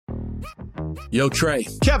Yo, Trey.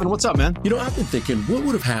 Kevin, what's up, man? I've been thinking, what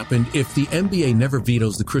would have happened if the NBA never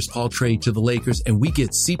vetoes the Chris Paul trade to the Lakers and we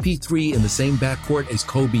get CP3 in the same backcourt as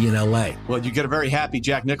Kobe in LA? Well, you get a very happy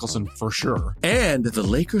Jack Nicholson for sure. And the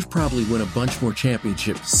Lakers probably win a bunch more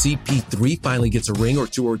championships. CP3 finally gets a ring or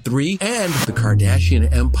two or three, and the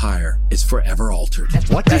Kardashian empire is forever altered.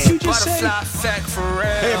 What did you just say?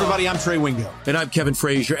 Hey, everybody, I'm Trey Wingo. And I'm Kevin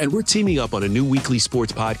Frazier, and we're teaming up on a new weekly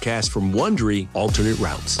sports podcast from Wondery, Alternate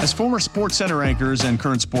Routes. As former Sports Center anchors and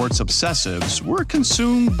current sports obsessives, we're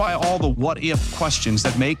consumed by all the what-if questions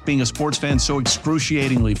that make being a sports fan so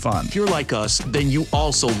excruciatingly fun. If you're like us, then you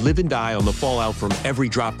also live and die on the fallout from every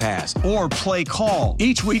drop pass. Or play call.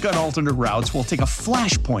 Each week on Alternate Routes, we'll take a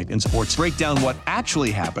flashpoint in sports, break down what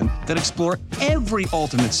actually happened, then explore every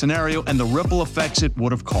alternate scenario and the ripple effects it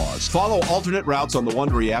would have caused. Follow Alternate Routes on the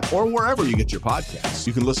Wondery app or wherever you get your podcasts.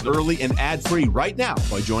 You can listen early and ad-free right now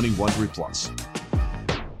by joining Wondery Plus.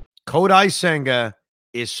 Kodai Senga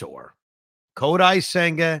is sore. Kodai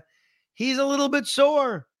Senga, he's a little bit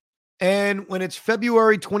sore. And when it's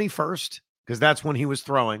February 21st, because that's when he was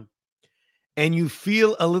throwing, and you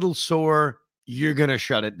feel a little sore, you're going to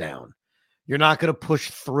shut it down. You're not going to push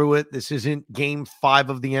through it. This isn't game 5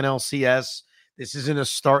 of the NLCS. This isn't a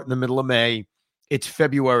start in the middle of May. It's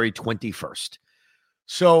February 21st.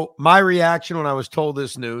 So my reaction when I was told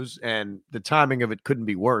this news, and the timing of it couldn't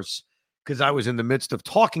be worse, because I was in the midst of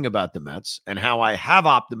talking about the Mets and how I have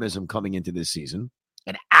optimism coming into this season.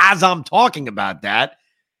 And as I'm talking about that,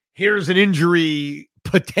 here's an injury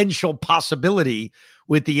potential possibility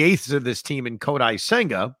with the ace of this team in Kodai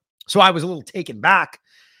Senga. So I was a little taken back.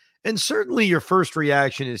 And certainly your first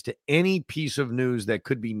reaction is to any piece of news that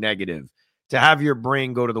could be negative, to have your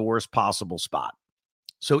brain go to the worst possible spot.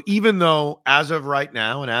 So even though as of right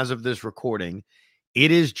now and as of this recording, it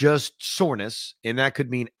is just soreness, and that could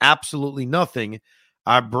mean absolutely nothing,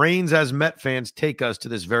 our brains as Met fans take us to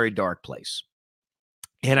this very dark place.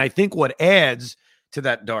 And I think what adds to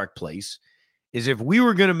that dark place is if we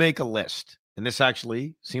were going to make a list, and this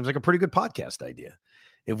actually seems like a pretty good podcast idea,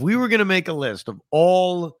 if we were going to make a list of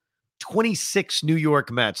all 26 New York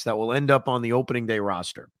Mets that will end up on the opening day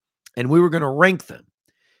roster, and we were going to rank them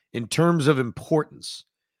in terms of importance,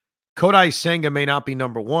 Kodai Senga may not be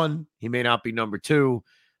number 1. He may not be number 2,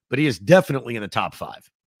 but he is definitely in the top 5.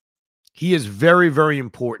 He is very, very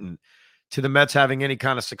important to the Mets having any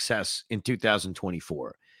kind of success in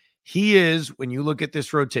 2024. He is, when you look at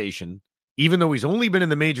this rotation, even though he's only been in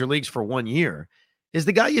the major leagues for 1 year, is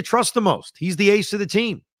the guy you trust the most. He's the ace of the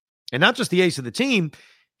team. And not just the ace of the team,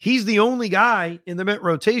 he's the only guy in the Met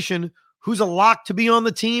rotation who's a lock to be on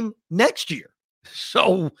the team next year.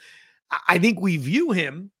 So I think we view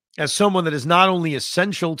him as someone that is not only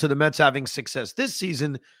essential to the Mets having success this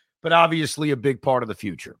season, but obviously a big part of the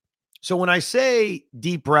future. So when I say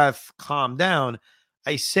deep breath, calm down,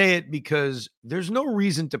 I say it because there's no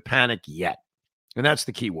reason to panic yet. And that's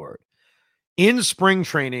the key word. In spring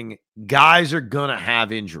training, guys are going to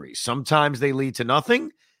have injuries. Sometimes they lead to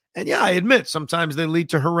nothing. And yeah, I admit, sometimes they lead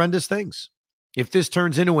to horrendous things. If this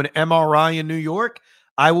turns into an MRI in New York,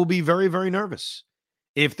 I will be very, very nervous.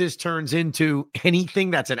 If this turns into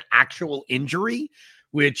anything that's an actual injury,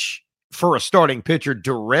 which for a starting pitcher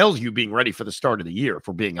derails you being ready for the start of the year, if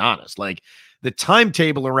we're being honest. Like the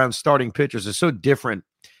timetable around starting pitchers is so different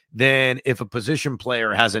than if a position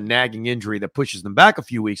player has a nagging injury that pushes them back a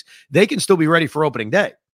few weeks. They can still be ready for opening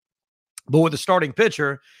day. But with a starting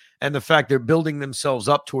pitcher and the fact they're building themselves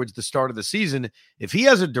up towards the start of the season, if he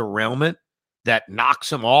has a derailment that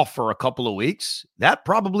knocks him off for a couple of weeks, that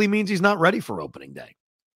probably means he's not ready for opening day.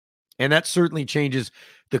 And that certainly changes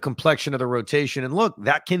the complexion of the rotation. And look,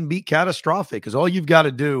 that can be catastrophic because all you've got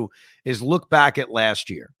to do is look back at last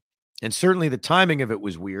year. And certainly the timing of it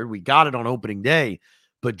was weird. We got it on opening day.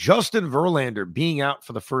 But Justin Verlander being out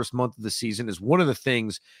for the first month of the season is one of the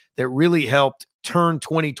things that really helped turn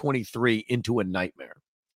 2023 into a nightmare.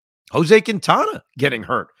 Jose Quintana getting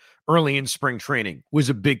hurt early in spring training was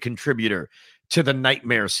a big contributor to the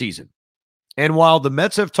nightmare season. And while the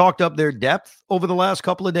Mets have talked up their depth over the last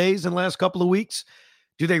couple of days and last couple of weeks,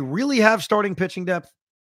 do they really have starting pitching depth?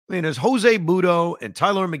 I mean, is Jose Butto and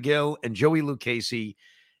Tyler McGill and Joey Lucchesi,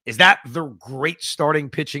 is that the great starting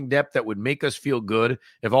pitching depth that would make us feel good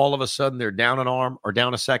if all of a sudden they're down an arm or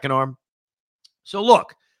down a second arm? So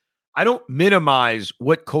look, I don't minimize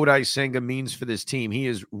what Kodai Senga means for this team. He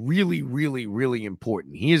is really, really, really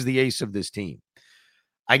important. He is the ace of this team.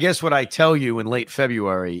 I guess what I tell you in late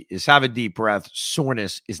February is have a deep breath.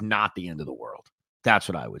 Soreness is not the end of the world. That's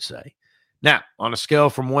what I would say. Now, on a scale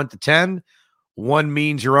from 1 to 10, 1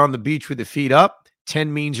 means you're on the beach with the feet up.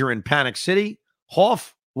 10 means you're in Panic City.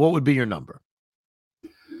 Hoff, what would be your number?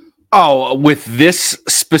 Oh, with this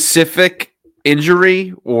specific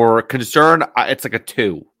injury or concern, it's like a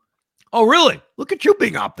 2. Oh, really? Look at you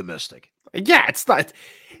being optimistic. Yeah, it's not.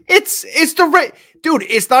 It's the right dude.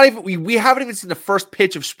 It's not even. We haven't even seen the first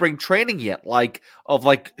pitch of spring training yet. Of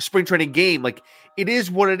spring training game. Like, it is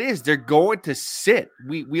what it is. They're going to sit.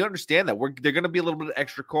 We understand that. They're going to be a little bit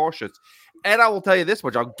extra cautious. And I will tell you this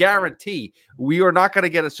much: I'll guarantee we are not going to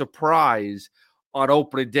get a surprise on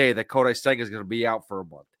opening day that Kodai Senga is going to be out for a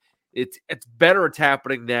month. It's better it's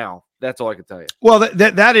happening now. That's all I can tell you. Well,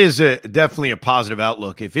 that is definitely a positive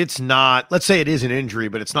outlook. If it's not, let's say it is an injury,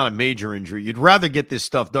 but it's not a major injury, you'd rather get this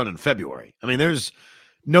stuff done in February. I mean, there's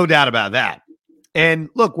no doubt about that. And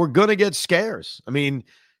look, we're going to get scares. I mean,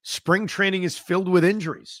 spring training is filled with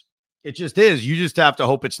injuries. It just is. You just have to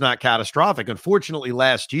hope it's not catastrophic. Unfortunately,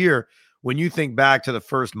 last year, when you think back to the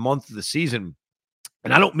first month of the season,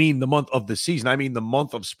 and I don't mean the month of the season, I mean the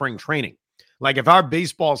month of spring training. Like, if our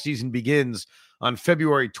baseball season begins on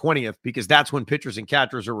February 20th, because that's when pitchers and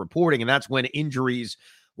catchers are reporting, and that's when injuries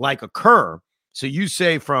occur. So you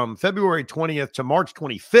say from February 20th to March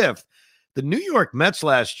 25th, the New York Mets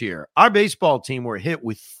last year, our baseball team were hit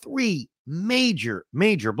with 3 major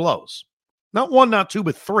blows. Not 1, not 2,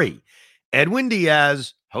 but 3. Edwin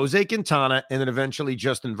Diaz, Jose Quintana, and then eventually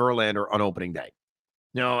Justin Verlander on opening day.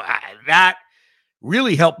 That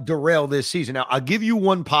really helped derail this season. Now, I'll give you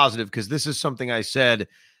one positive, because this is something I said,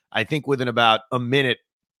 I think, within about a minute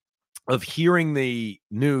of hearing the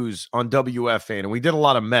news on WFAN. And we did a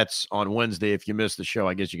lot of Mets on Wednesday. If you missed the show,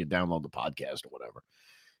 I guess you could download the podcast or whatever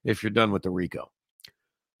if you're done with the Rico.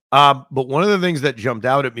 But one of the things that jumped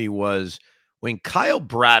out at me was when Kyle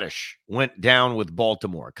Bradish went down with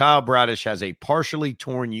Baltimore. Kyle Bradish has a partially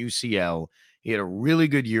torn UCL. He had a really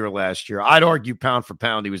good year last year. I'd argue pound for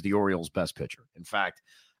pound, he was the Orioles' best pitcher. In fact,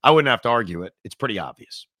 I wouldn't have to argue it. It's pretty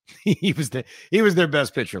obvious. He was their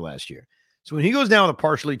best pitcher last year. So when he goes down with a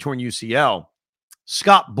partially torn UCL,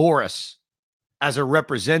 Scott Boras, as a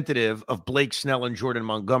representative of Blake Snell and Jordan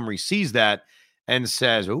Montgomery, sees that and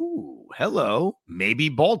says, "Ooh, hello, maybe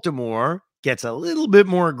Baltimore gets a little bit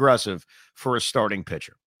more aggressive for a starting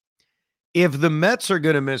pitcher." If the Mets are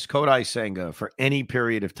going to miss Kodai Senga for any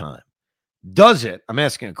period of time, does it, I'm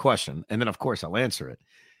asking a question, and then of course I'll answer it,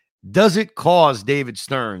 does it cause David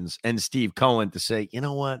Stearns and Steve Cohen to say, you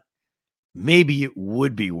know what, maybe it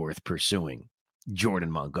would be worth pursuing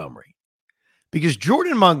Jordan Montgomery? Because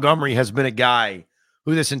Jordan Montgomery has been a guy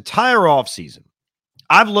who this entire offseason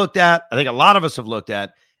I've looked at, I think a lot of us have looked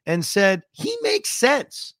at, and said, he makes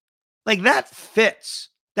sense. Like, that fits.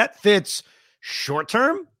 That fits short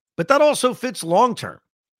term, but that also fits long term.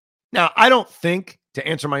 Now, I don't think, to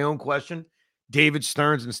answer my own question, David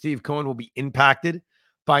Stearns and Steve Cohen will be impacted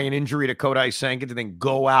by an injury to Kodai Senga to then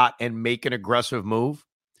go out and make an aggressive move.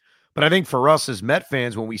 But I think for us as Met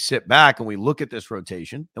fans, when we sit back and we look at this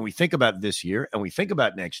rotation and we think about this year and we think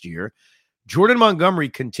about next year, Jordan Montgomery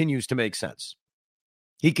continues to make sense.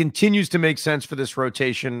 He continues to make sense for this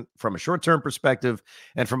rotation from a short-term perspective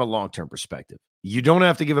and from a long-term perspective. You don't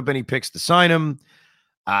have to give up any picks to sign him.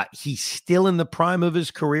 He's still in the prime of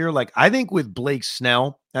his career. Like, I think with Blake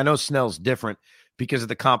Snell, I know Snell's different because of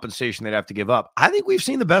the compensation they'd have to give up. I think we've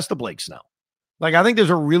seen the best of Blake Snell. Like, I think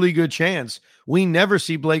there's a really good chance we never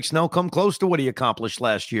see Blake Snell come close to what he accomplished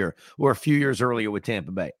last year or a few years earlier with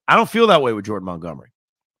Tampa Bay. I don't feel that way with Jordan Montgomery.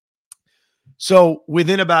 So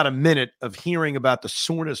within about a minute of hearing about the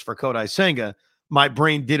soreness for Kodai Senga, my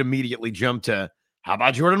brain did immediately jump to, how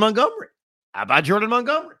about Jordan Montgomery? How about Jordan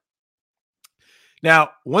Montgomery?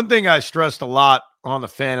 Now, one thing I stressed a lot on the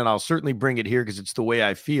fan, and I'll certainly bring it here because it's the way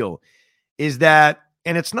I feel, is that,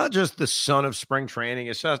 and it's not just the son of spring training,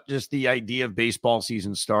 it's not just the idea of baseball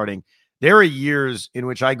season starting. There are years in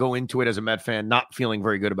which I go into it as a Met fan not feeling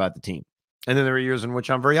very good about the team. And then there are years in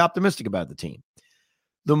which I'm very optimistic about the team.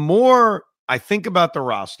 The more I think about the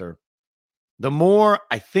roster, the more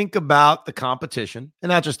I think about the competition, and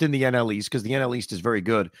not just in the NL East, because the NL East is very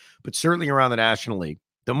good, but certainly around the National League.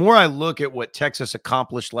 The more I look at what Texas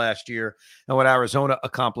accomplished last year and what Arizona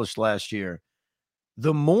accomplished last year,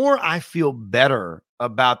 the more I feel better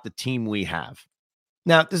about the team we have.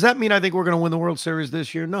 Now, does that mean I think we're going to win the World Series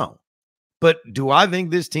this year? No. But do I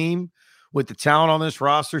think this team with the talent on this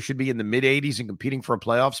roster should be in the mid-80s and competing for a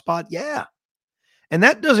playoff spot? Yeah. And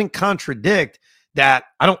that doesn't contradict that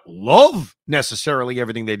I don't love necessarily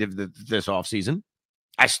everything they did this offseason.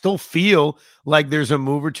 I still feel like there's a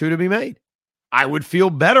move or two to be made. I would feel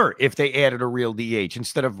better if they added a real DH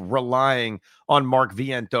instead of relying on Mark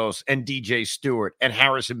Vientos and DJ Stewart and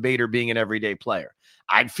Harrison Bader being an everyday player.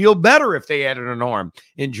 I'd feel better if they added an arm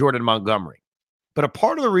in Jordan Montgomery. But a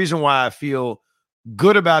part of the reason why I feel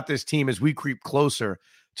good about this team as we creep closer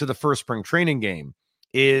to the first spring training game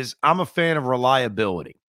is I'm a fan of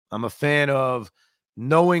reliability. I'm a fan of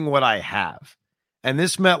knowing what I have. And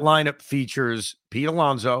this Met lineup features Pete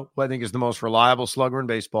Alonso, who I think is the most reliable slugger in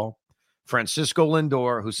baseball, Francisco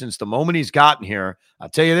Lindor, who since the moment he's gotten here, I'll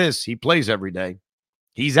tell you this, he plays every day.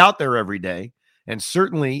 He's out there every day. And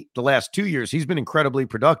certainly the last 2 years, he's been incredibly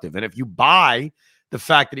productive. And if you buy the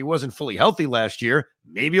fact that he wasn't fully healthy last year,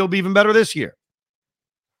 maybe he'll be even better this year.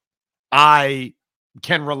 I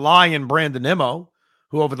can rely on Brandon Nimmo,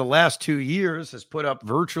 who over the last 2 years has put up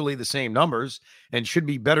virtually the same numbers and should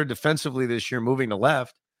be better defensively this year moving to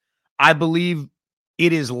left. I believe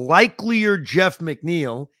it is likelier Jeff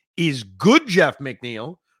McNeil is good Jeff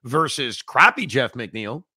McNeil versus crappy Jeff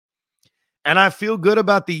McNeil. And I feel good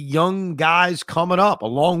about the young guys coming up,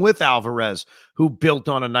 along with Alvarez, who built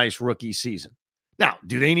on a nice rookie season. Now,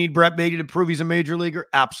 do they need Brett Baty to prove he's a major leaguer?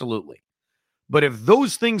 Absolutely. But if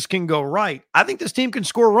those things can go right, I think this team can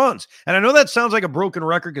score runs. And I know that sounds like a broken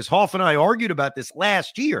record because Hoff and I argued about this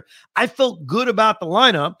last year. I felt good about the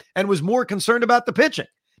lineup and was more concerned about the pitching.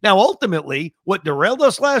 Now, ultimately, what derailed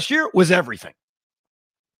us last year was everything.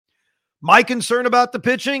 My concern about the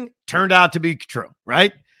pitching turned out to be true,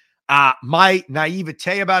 right? My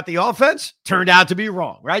naivete about the offense turned out to be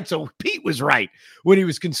wrong, right? So Pete was right when he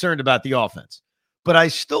was concerned about the offense. But I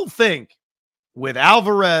still think with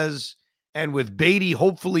Alvarez and with Baty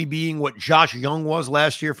hopefully being what Josh Young was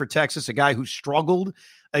last year for Texas, a guy who struggled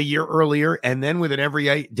a year earlier and then with an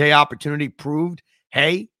everyday opportunity proved,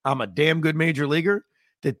 hey, I'm a damn good major leaguer,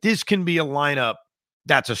 that this can be a lineup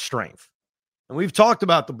that's a strength. And we've talked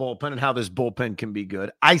about the bullpen and how this bullpen can be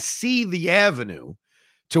good. I see the avenue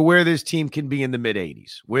to where this team can be in the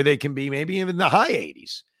mid-80s, where they can be maybe even the high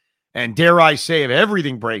 80s. And dare I say, if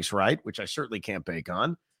everything breaks right, which I certainly can't bank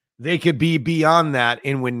on, they could be beyond that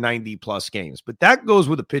and win 90-plus games. But that goes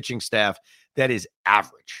with a pitching staff that is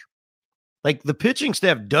average. Like, the pitching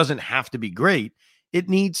staff doesn't have to be great. It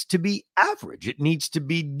needs to be average. It needs to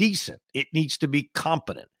be decent. It needs to be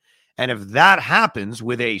competent. And if that happens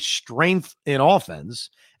with a strength in offense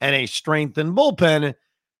and a strength in bullpen,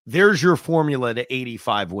 there's your formula to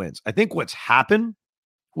 85 wins. I think what's happened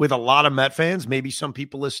with a lot of Met fans, maybe some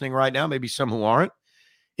people listening right now, maybe some who aren't,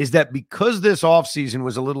 is that because this offseason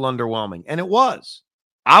was a little underwhelming, and it was,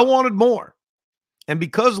 I wanted more. And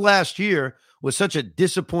because last year was such a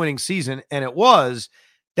disappointing season, and it was,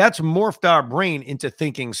 that's morphed our brain into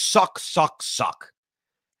thinking suck, suck, suck.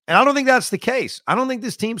 And I don't think that's the case. I don't think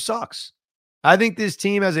this team sucks. I think this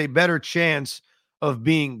team has a better chance of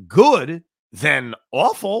being good than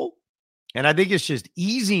awful. And I think it's just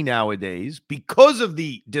easy nowadays because of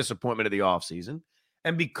the disappointment of the offseason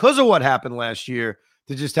and because of what happened last year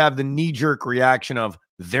to just have the knee-jerk reaction of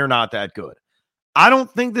they're not that good. I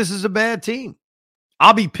don't think this is a bad team.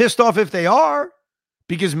 I'll be pissed off if they are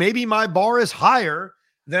because maybe my bar is higher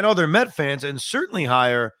than other Met fans and certainly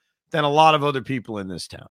higher than a lot of other people in this town.